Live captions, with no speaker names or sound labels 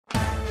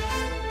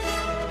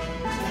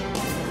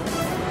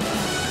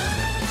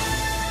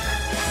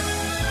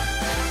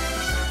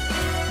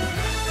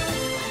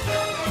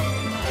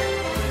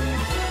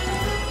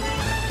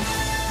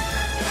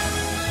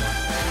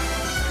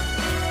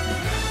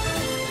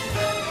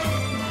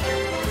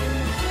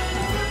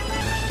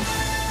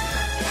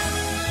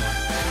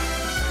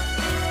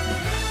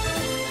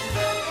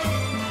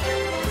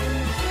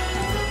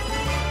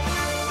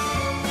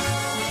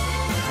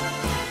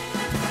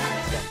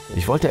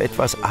Ich wollte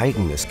etwas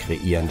Eigenes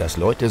kreieren, das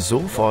Leute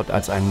sofort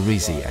als einen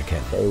Rizzi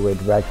erkennen. They would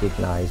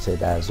recognize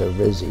it as a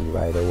Rizzi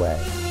right away.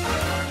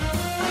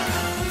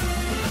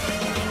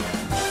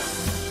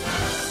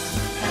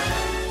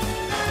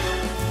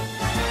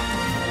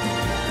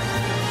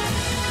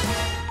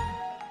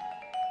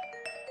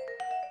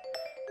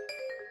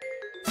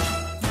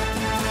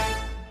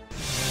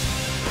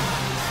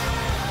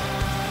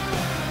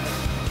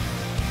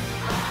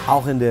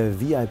 Auch in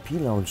der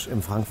VIP-Lounge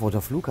im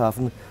Frankfurter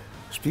Flughafen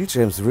spielt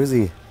James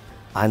Rizzi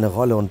eine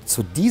Rolle. Und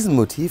zu diesem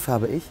Motiv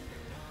habe ich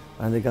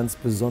eine ganz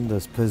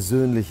besonders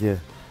persönliche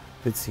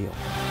Beziehung.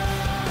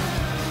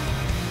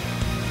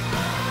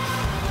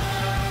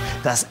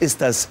 Das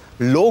ist das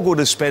Logo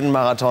des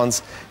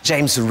Spendenmarathons.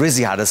 James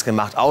Rizzi hat es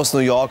gemacht aus New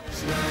York.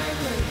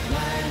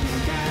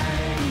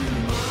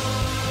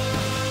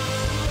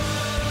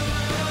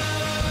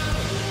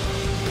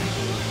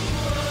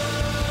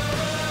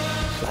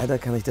 Leider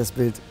kann ich das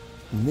Bild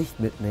nicht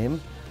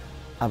mitnehmen,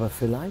 aber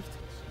vielleicht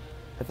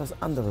etwas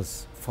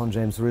anderes von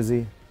James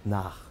Rizzi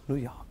nach New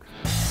York.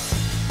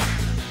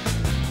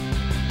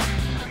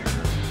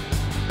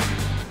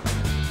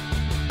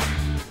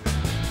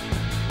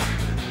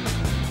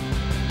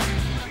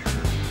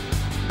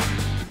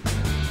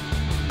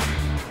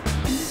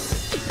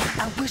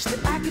 I wish that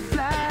I could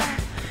fly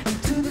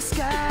into the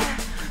sky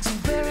so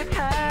very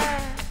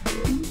high,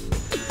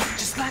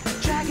 just like a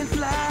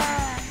dragonfly.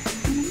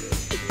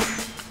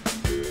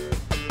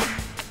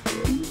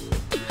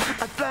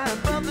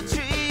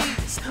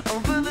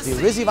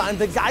 Rizzi war ein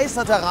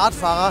begeisterter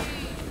Radfahrer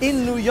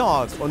in New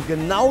York und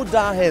genau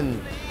dahin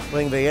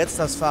bringen wir jetzt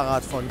das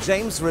Fahrrad von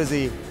James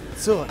Rizzi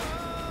zurück.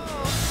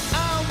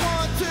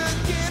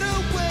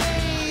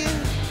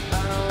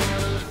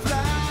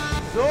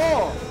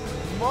 So,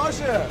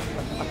 Mosche,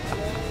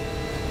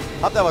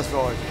 habt ihr was für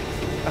euch?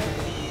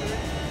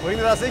 Bringt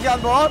ihr das sicher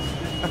an Bord?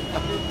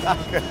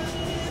 Danke.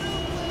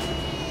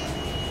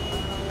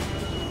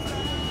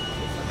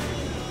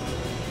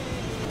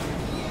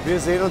 Wir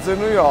sehen uns in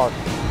New York.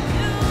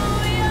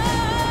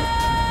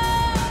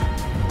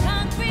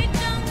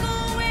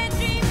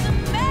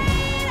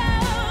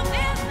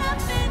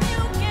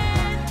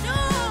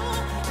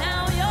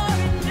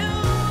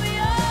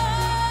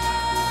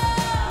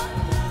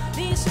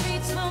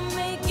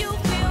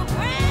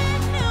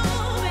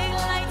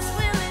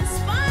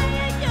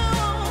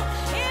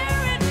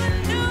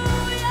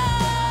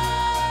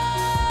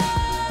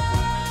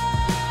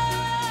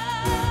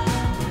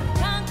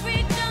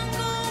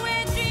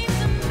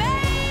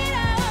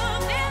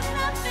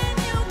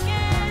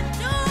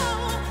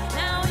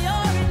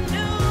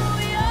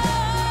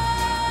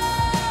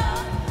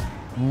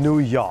 New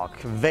York.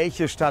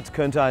 Welche Stadt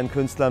könnte einen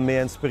Künstler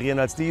mehr inspirieren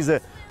als diese?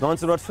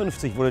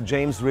 1950 wurde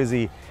James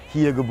Rizzi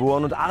hier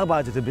geboren und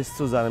arbeitete bis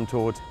zu seinem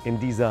Tod in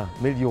dieser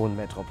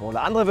Millionenmetropole.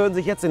 Andere würden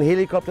sich jetzt in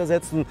Helikopter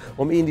setzen,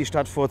 um Ihnen die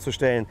Stadt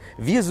vorzustellen.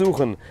 Wir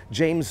suchen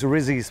James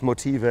Rizzis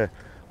Motive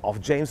auf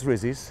James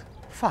Rizzis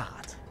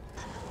Fahrrad.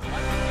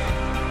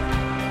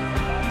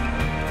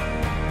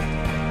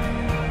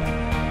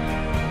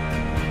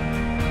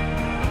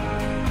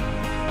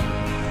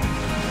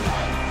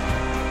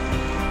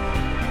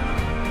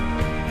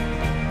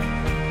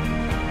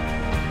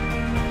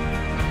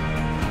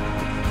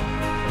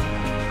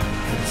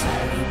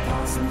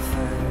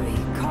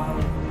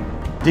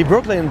 Die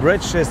Brooklyn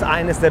Bridge ist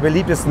eines der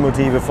beliebtesten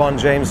Motive von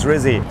James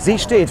Rizzi. Sie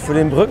steht für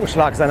den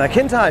Brückenschlag seiner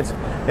Kindheit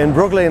in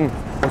Brooklyn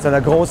und seiner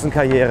großen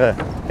Karriere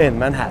in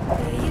Manhattan.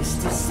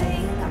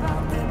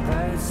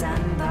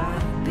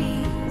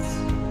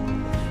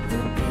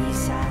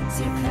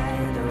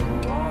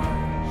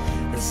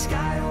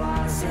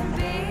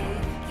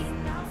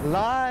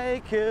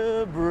 Like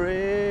a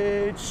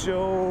bridge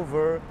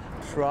over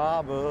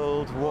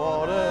troubled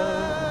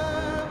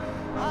water,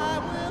 I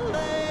will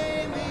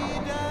lay me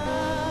down.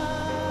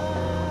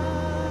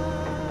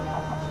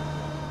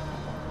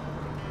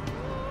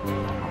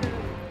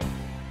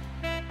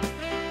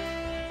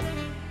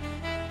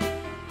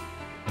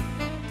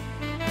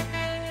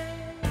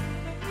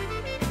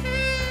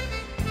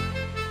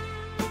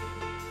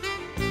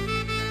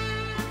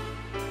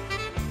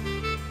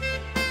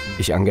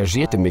 Ich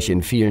engagierte mich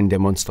in vielen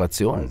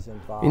Demonstrationen,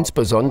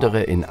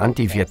 insbesondere in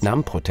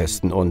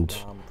Anti-Vietnam-Protesten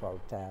und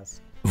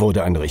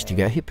wurde ein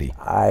richtiger Hippie.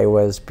 I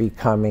was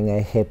becoming a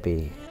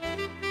hippie.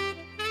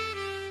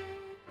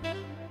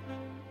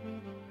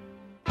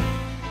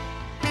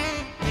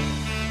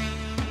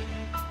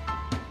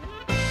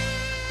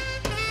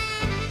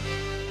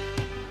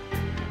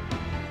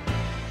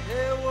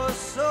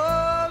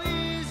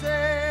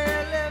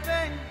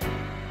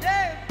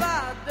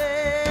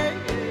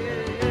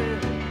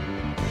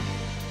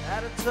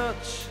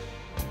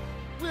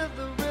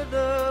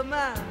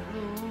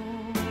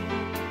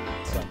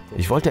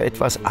 Ich wollte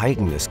etwas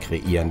Eigenes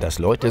kreieren, das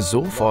Leute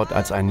sofort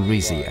als einen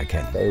Rizzi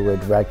erkennen. They would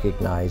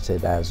recognize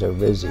it as a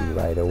Rizzi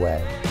right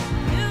away.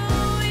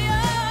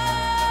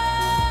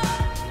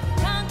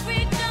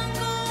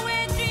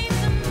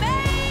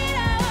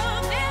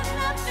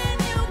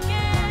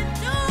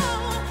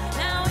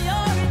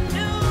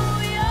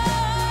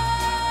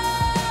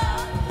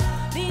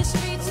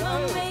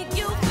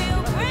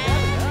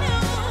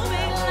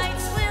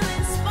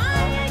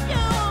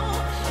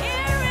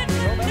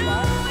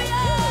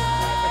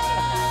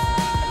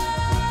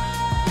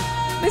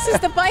 This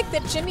is the bike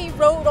that Jimmy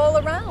rode all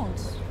around.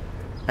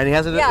 And he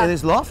has it in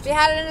his loft? He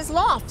had it in his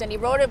loft, and he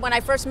rode it when I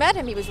first met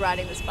him. He was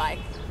riding this bike.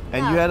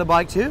 And you had a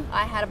bike too?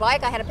 I had a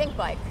bike. I had a pink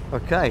bike.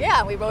 Okay.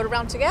 Yeah, we rode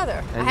around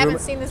together. And I haven't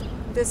seen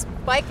this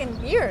bike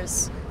in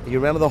years. You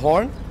remember the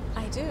horn?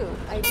 I do.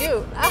 I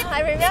do. Ah,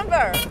 I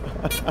remember.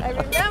 I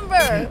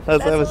remember.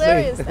 That's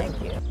hilarious. Thank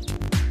you.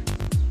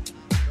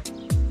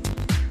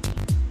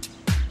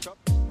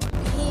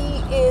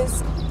 He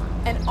is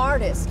an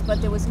artist, but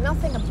there was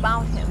nothing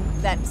about him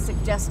that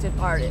suggested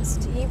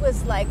artist. He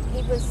was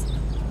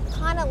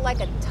kind of like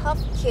a tough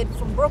kid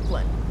from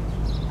Brooklyn,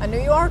 a New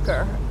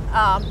Yorker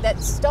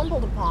that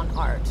stumbled upon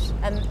art,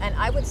 and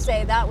I would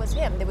say that was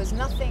him. There was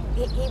nothing.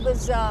 He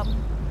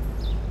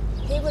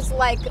was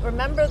like,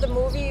 remember the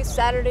movie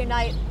Saturday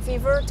Night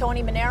Fever,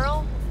 Tony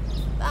Manero?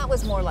 That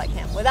was more like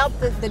him. Without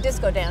the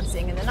disco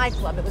dancing in the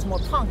nightclub, it was more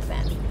punk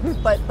then.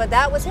 But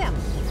that was him.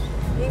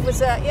 He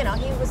was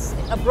he was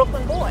a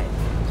Brooklyn boy.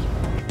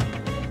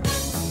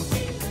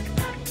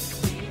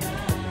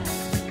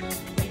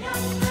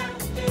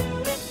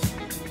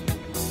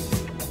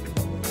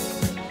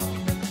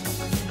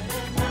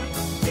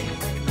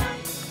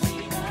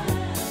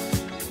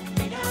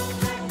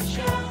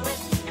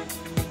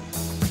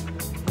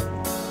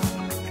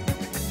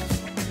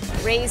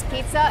 Ray's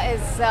Pizza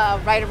is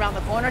right around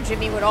the corner.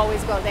 Jimmy would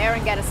always go there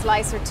and get a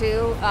slice or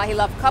two. He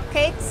loved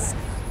cupcakes.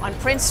 On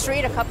Prince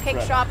Street, a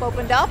cupcake shop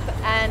opened up,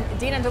 and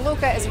Dean and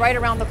DeLuca is right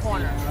around the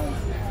corner.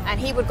 And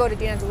he would go to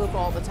Dean and DeLuca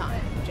all the time.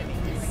 Jimmy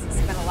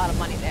spent a lot of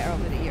money there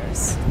over the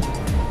years.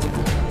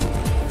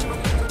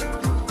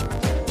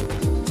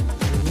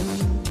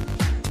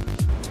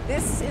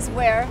 This is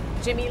where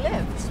Jimmy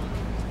lived.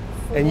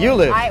 And you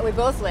lived? We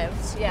both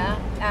lived, yeah.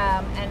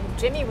 And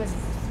Jimmy was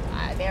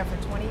there for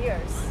 20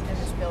 years in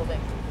this building.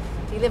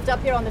 He lived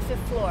up here on the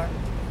 5th floor,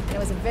 and it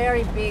was a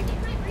very big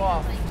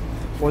loft.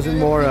 Was it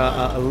more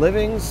a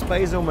living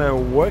space or more a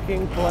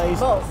working place?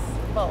 Both.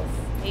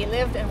 He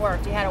lived and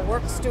worked. He had a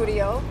work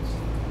studio,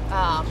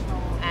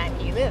 and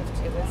he lived.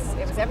 It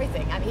was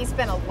everything. I mean, he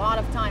spent a lot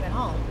of time at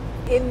home.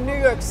 In New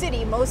York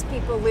City, most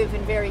people live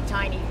in very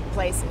tiny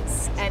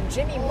places, and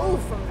Jimmy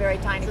moved from a very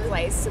tiny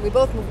place. So we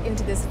both moved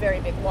into this very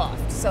big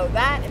loft. So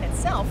that in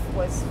itself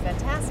was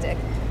fantastic.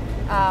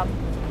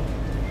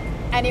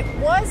 And it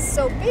was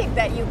so big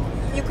that you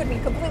could be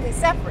completely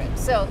separate.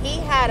 So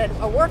he had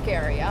a work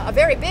area, a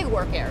very big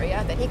work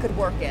area that he could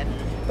work in,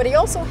 but he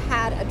also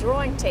had a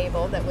drawing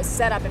table that was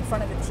set up in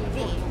front of the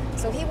TV.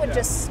 So he would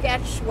just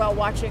sketch while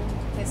watching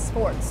his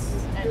sports,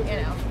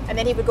 and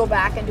then he would go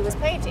back and do his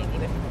painting,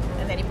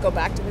 and then he would go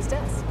back to his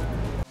desk.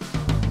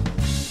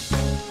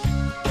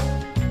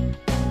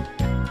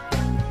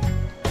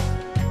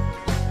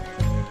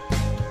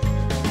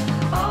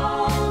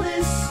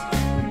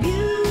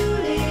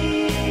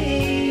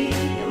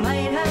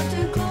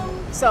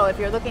 So if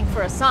you're looking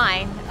for a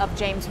sign of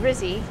James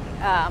Rizzi,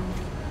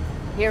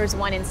 here's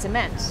one in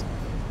cement.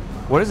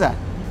 What is that?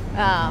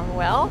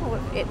 Well,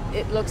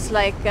 it looks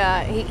like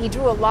he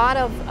drew a lot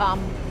of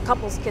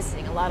couples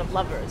kissing, a lot of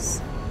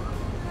lovers.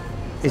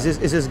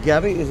 Is this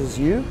Gabby? Is this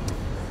you?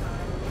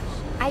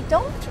 I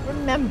don't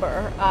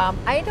remember.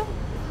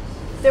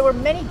 There were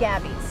many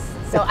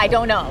Gabbies, so I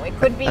don't know. It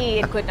could be,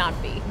 it could not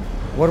be.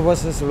 What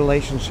was his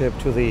relationship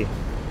to the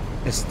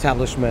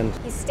establishment?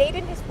 He stayed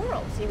in his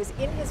world. He was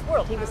in his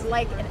world. He was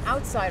like an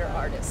outsider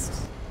artist.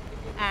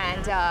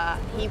 And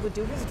he would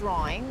do his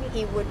drawing.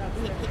 He was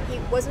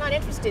not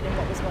interested in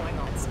what was going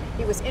on.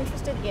 He was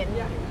interested in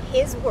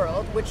his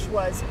world, which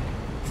was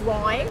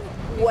drawing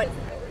what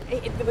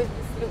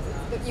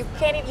you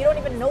don't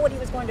even know what he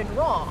was going to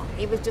draw.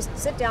 He would just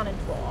sit down and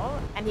draw,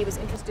 and he was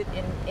interested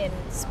in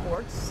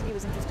sports, he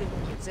was interested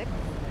in music,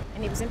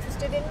 and he was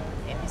interested in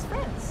his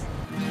friends.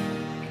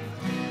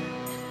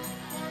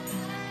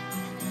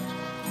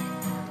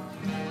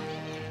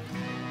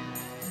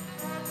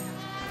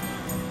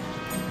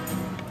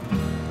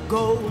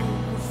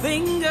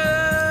 Goldfinger,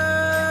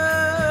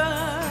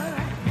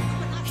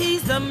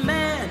 he's the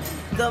man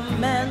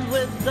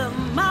with the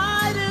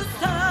Midas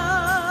touch,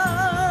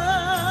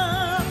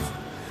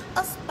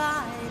 a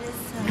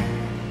spider's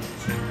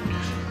touch.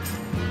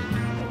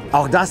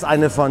 Auch das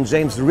eine von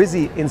James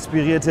Rizzi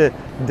inspirierte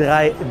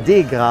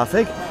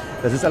 3D-Grafik.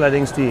 Das ist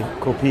allerdings die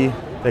Kopie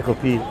der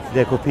Kopie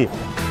der Kopie.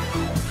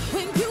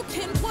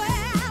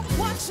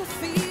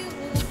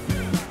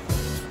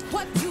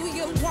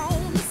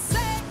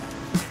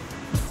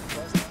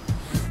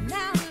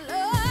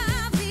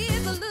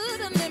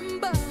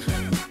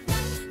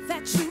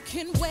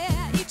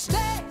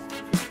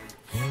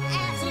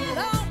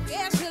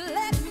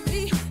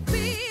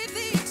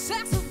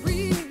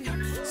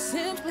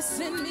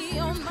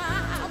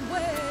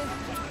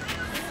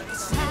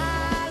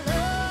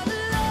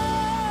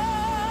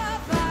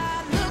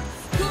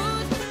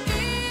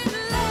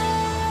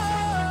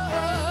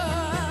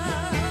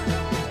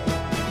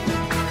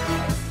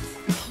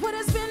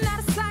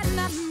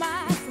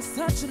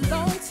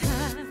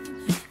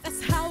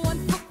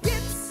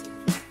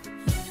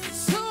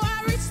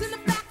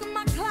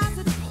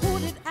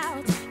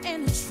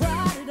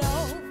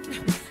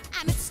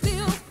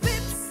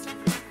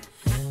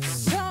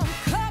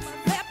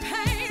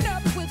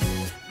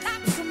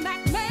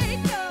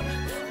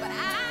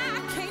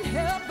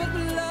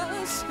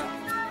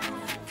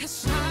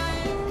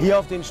 Hier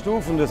auf den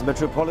Stufen des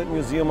Metropolitan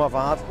Museum of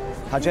Art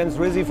hat James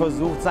Rizzi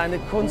versucht, seine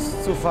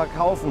Kunst zu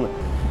verkaufen.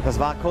 Das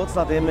war kurz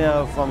nachdem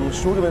er vom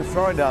Studium in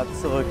Florida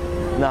zurück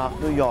nach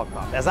New York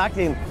kam. Er sagt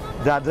ihnen,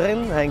 da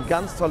drin hängt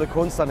ganz tolle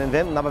Kunst an den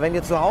Wänden, aber wenn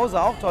ihr zu Hause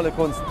auch tolle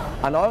Kunst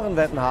an euren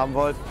Wänden haben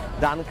wollt,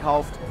 dann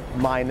kauft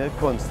meine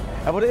Kunst.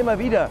 Er wurde immer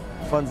wieder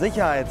von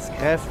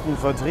Sicherheitskräften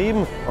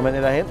vertrieben und wenn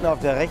er da hinten auf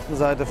der rechten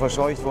Seite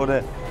verscheucht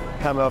wurde,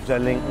 kam er auf der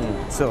linken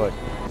zurück.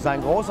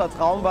 Sein großer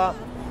Traum war,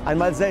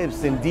 einmal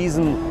selbst in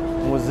diesem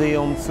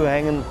Museum zu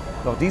hängen,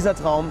 doch dieser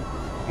Traum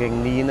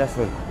ging nie in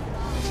Erfüllung.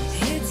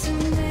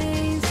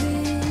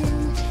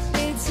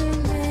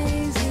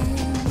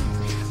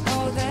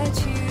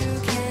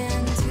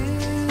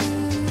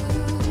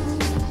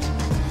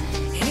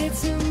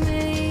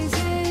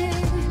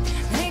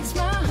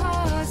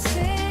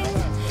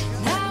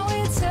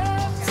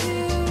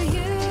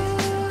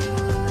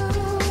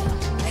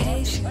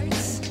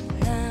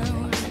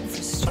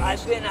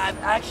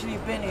 I've actually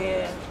been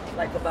here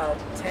like about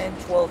 10,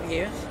 12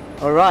 years.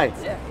 All right.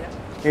 Yeah.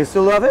 You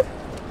still love it?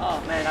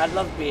 Oh man, I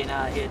love being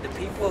out here. The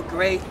people are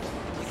great.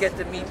 You get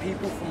to meet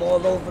people from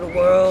all over the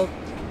world.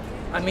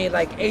 I mean,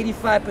 like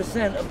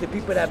 85% of the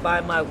people that buy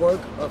my work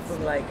are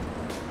from like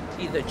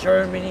either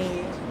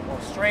Germany,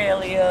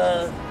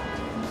 Australia,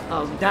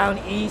 down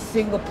east,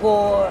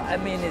 Singapore. I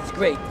mean, it's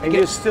great. And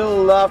you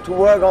still love to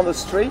work on the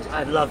street?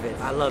 I love it.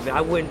 I love it.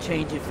 I wouldn't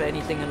change it for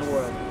anything in the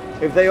world.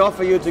 If they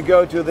offer you to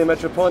go to the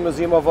Metropolitan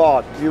Museum of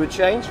Art, you would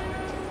change?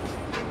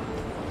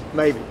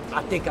 Maybe.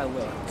 I think I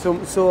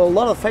will. So a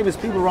lot of famous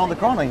people around the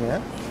corner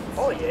here.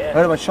 Oh yeah.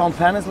 Heard about Sean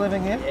Penn is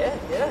living here?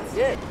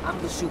 Yeah.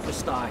 I'm the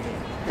superstar here.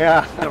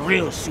 Yeah. The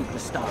real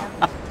superstar.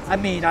 I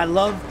mean, I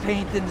love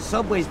painting the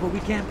subways, but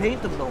we can't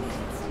paint them no more.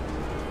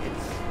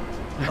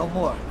 It's no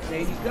more.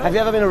 There you go. Have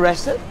you ever been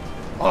arrested?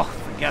 Oh,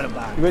 forget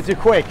about You were too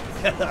quick.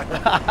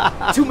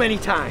 it. Too many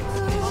times.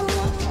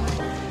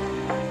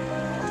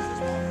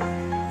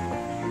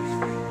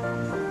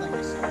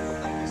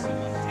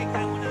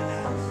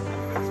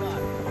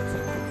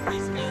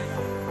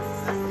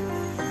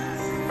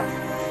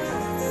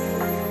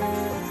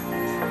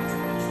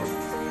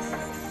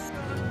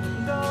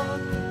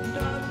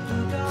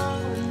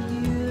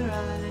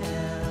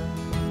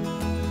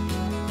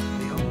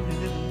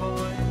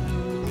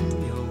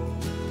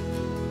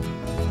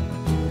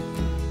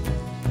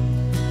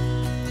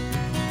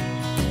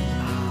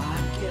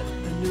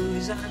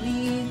 I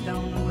need,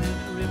 don't know where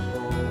to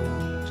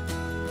report.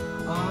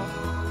 Oh,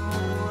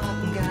 I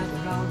can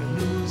gather all the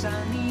news I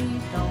need,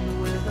 don't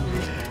know where to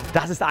report.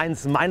 Das ist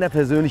eines meiner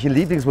persönlichen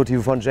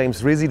Lieblingsmotive von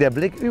James Rizzi, der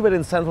Blick über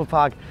den Central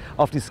Park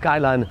auf die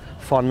Skyline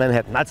von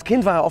Manhattan. Als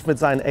Kind war er oft mit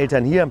seinen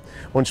Eltern hier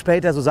und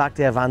später, so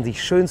sagte er, waren die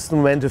schönsten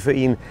Momente für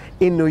ihn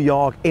in New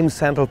York, im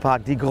Central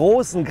Park. Die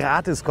großen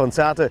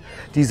Gratiskonzerte,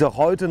 die es auch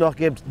heute noch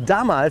gibt.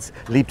 Damals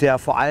liebte er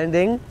vor allen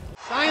Dingen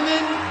Simon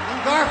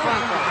and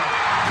Garfunkel.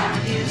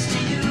 Here's to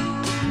you,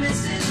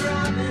 Mrs.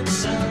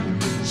 Robinson.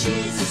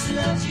 Jesus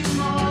loves you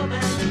more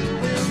than you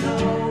will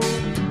know.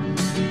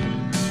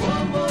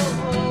 Whoa, whoa,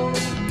 whoa.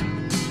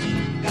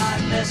 God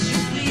bless you,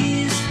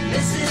 please,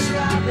 Mrs.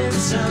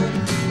 Robinson.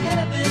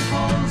 Heaven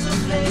holds a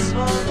place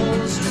for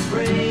those who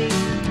pray.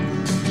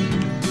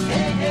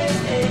 Hey, hey,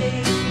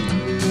 hey.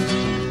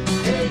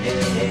 Hey,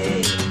 hey,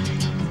 hey.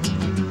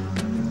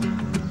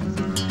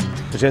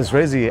 Für James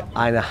Rizzi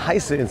eine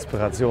heiße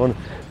Inspiration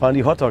waren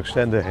die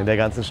Hotdog-Stände in der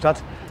ganzen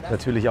Stadt,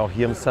 natürlich auch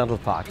hier im Central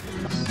Park.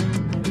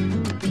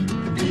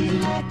 We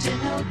like to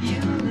help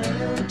you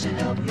learn to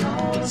help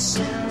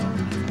yourself.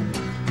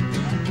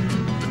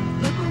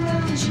 Look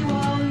around you,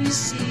 all you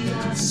see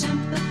are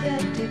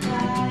sympathetic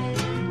eyes.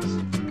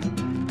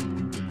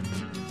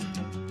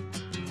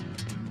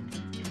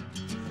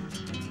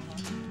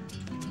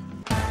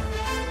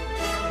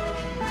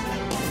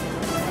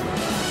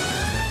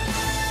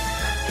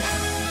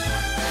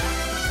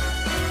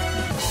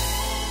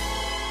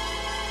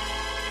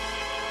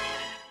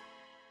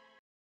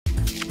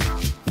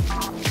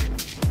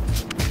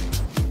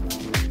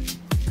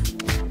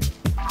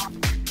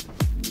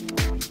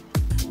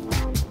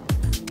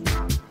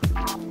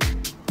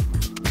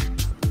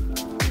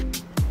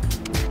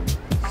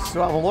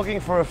 So I'm looking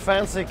for a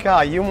fancy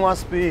car. You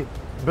must be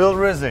Bill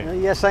Rizzi.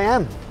 Yes, I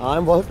am.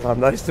 I'm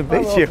welcome. Nice to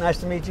meet Hello, you. Nice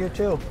to meet you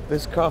too.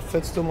 This car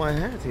fits to my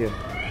hat here.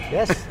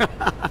 Yes,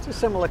 it's a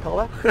similar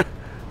color.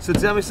 So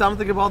tell me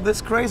something about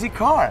this crazy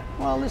car.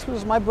 Well, this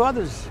was my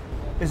brother's.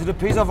 Is it a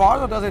piece of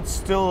art or does it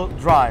still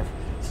drive?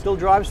 Still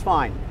drives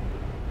fine.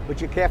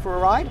 Would you care for a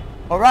ride?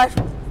 All right,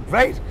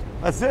 great.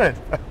 Let's do it.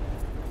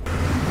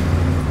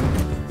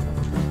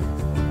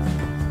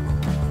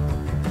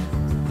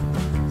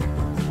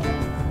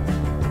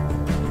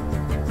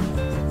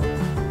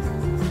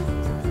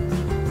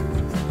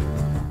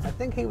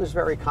 I think he was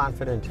very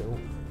confident too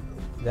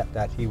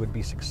that he would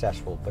be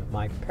successful, but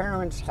my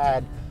parents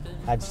had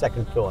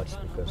second thoughts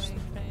because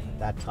at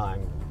that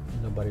time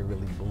nobody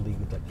really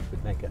believed that you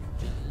could make a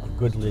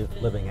good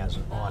living as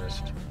an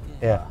artist.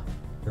 Yeah.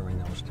 During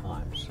those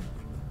times.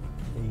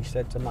 He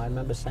said to I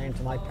remember saying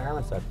to my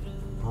parents that,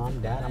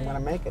 Mom, Dad, I'm going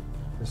to make it.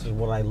 This is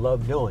what I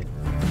love doing.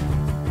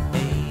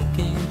 Hey,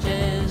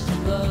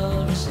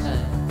 other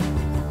side.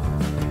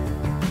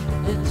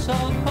 It's so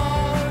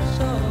far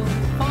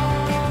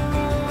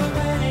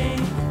away.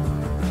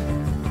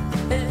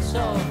 It's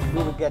so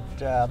We would get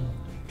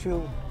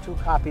two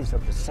copies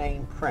of the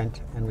same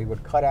print, and we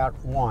would cut out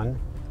one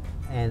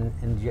and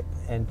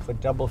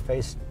put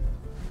double-faced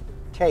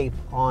tape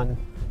on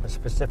a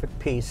specific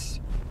piece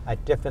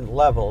at different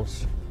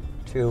levels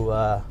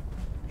to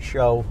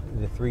show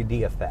the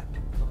 3D effect.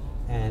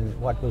 And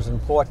what was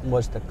important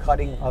was the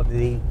cutting of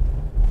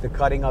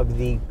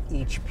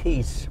each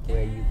piece,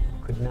 where you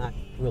could not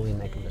really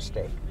make a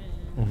mistake.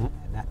 Mm-hmm.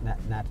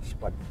 And that's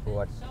what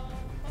brought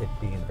it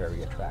being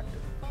very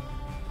attractive.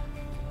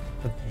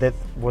 But that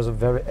was a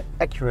very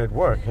accurate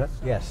work, huh?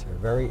 Yes,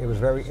 it was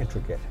very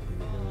intricate.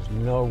 There was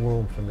no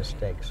room for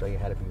mistake, so you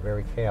had to be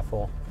very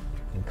careful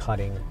in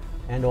cutting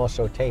and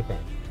also taping,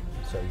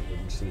 so you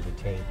wouldn't see the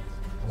tape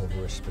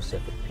over a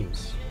specific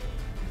piece.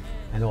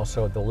 And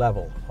also the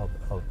level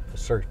of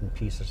certain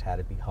pieces had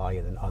to be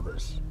higher than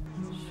others.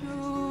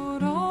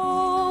 Should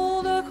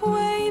old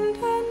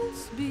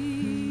acquaintance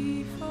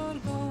be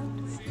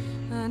forgot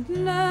and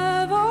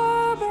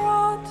never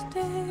brought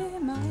to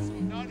mind?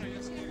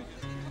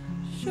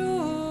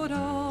 Should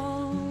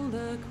old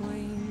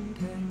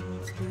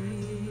acquaintance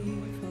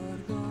be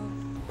forgot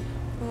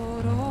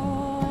for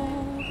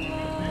old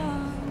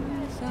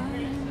lang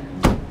syne?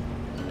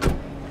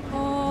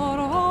 For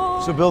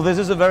old So Bill, this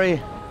is a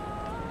very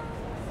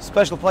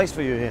special place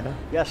for you here, huh?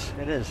 Yes,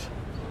 it is.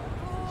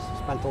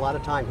 Spent a lot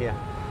of time here.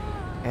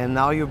 And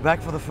now you're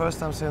back for the first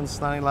time since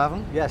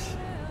 9/11? Yes,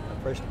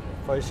 first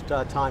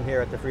time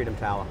here at the Freedom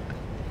Tower.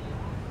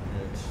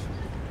 And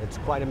it's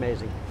quite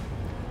amazing.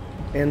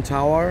 In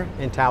Tower?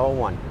 In Tower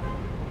 1.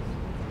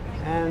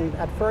 And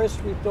at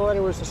first we thought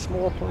it was a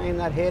small plane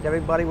that hit.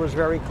 Everybody was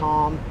very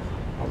calm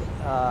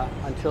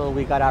until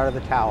we got out of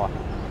the tower.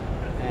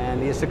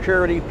 And the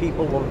security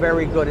people were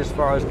very good as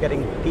far as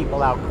getting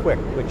people out quick,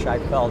 which I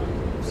felt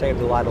saved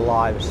a lot of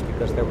lives,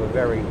 because they were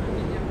very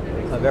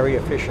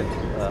efficient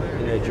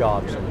in their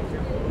jobs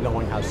and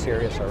knowing how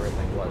serious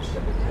everything was.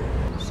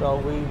 So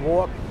we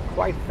walked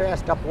quite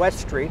fast up West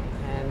Street,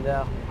 and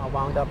I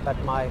wound up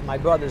at my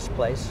brother's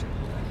place.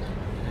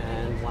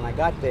 And when I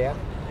got there,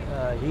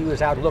 he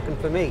was out looking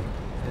for me.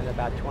 And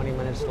about 20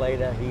 minutes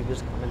later, he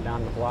was coming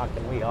down the block,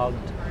 and we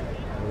hugged.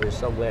 And we were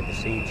so glad to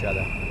see each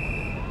other.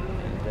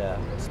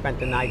 And spent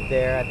the night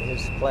there at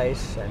his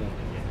place, and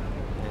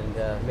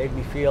made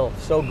me feel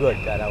so good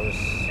that I was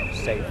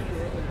safe.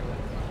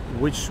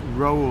 Which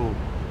role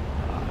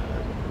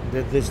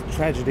did this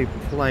tragedy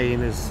play in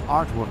his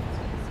artwork?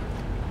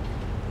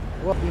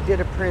 Well, we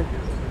did a print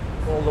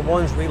called The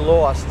Ones We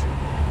Lost,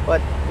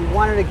 but we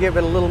wanted to give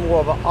it a little more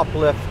of an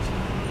uplift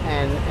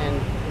and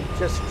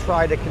just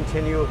try to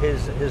continue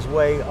his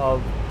way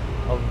of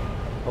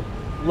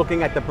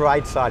looking at the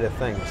bright side of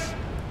things.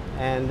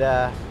 And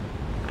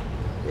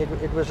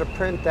it was a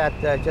print that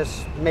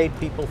just made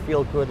people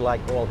feel good,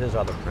 like all his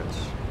other prints.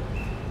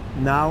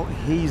 Now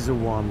he's the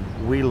one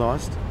we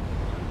lost.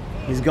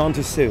 He's gone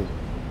too soon.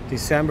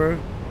 December,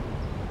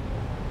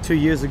 2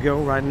 years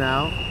ago right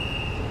now.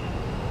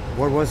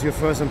 What was your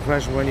first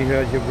impression when you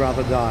heard your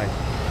brother died?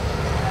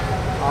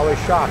 I was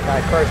shocked.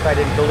 At first I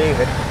didn't believe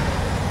it.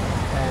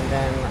 And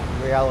then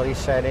reality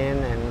set in,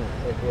 and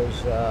it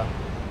was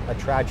a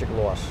tragic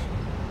loss,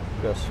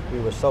 because we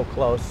were so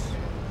close.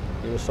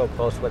 He was so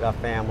close with our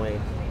family,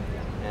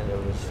 and it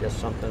was just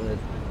something that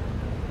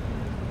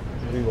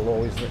we will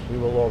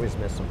always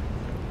miss him.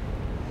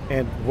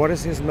 And what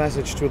is his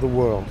message to the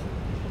world?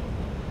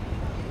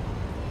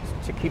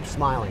 To keep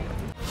smiling.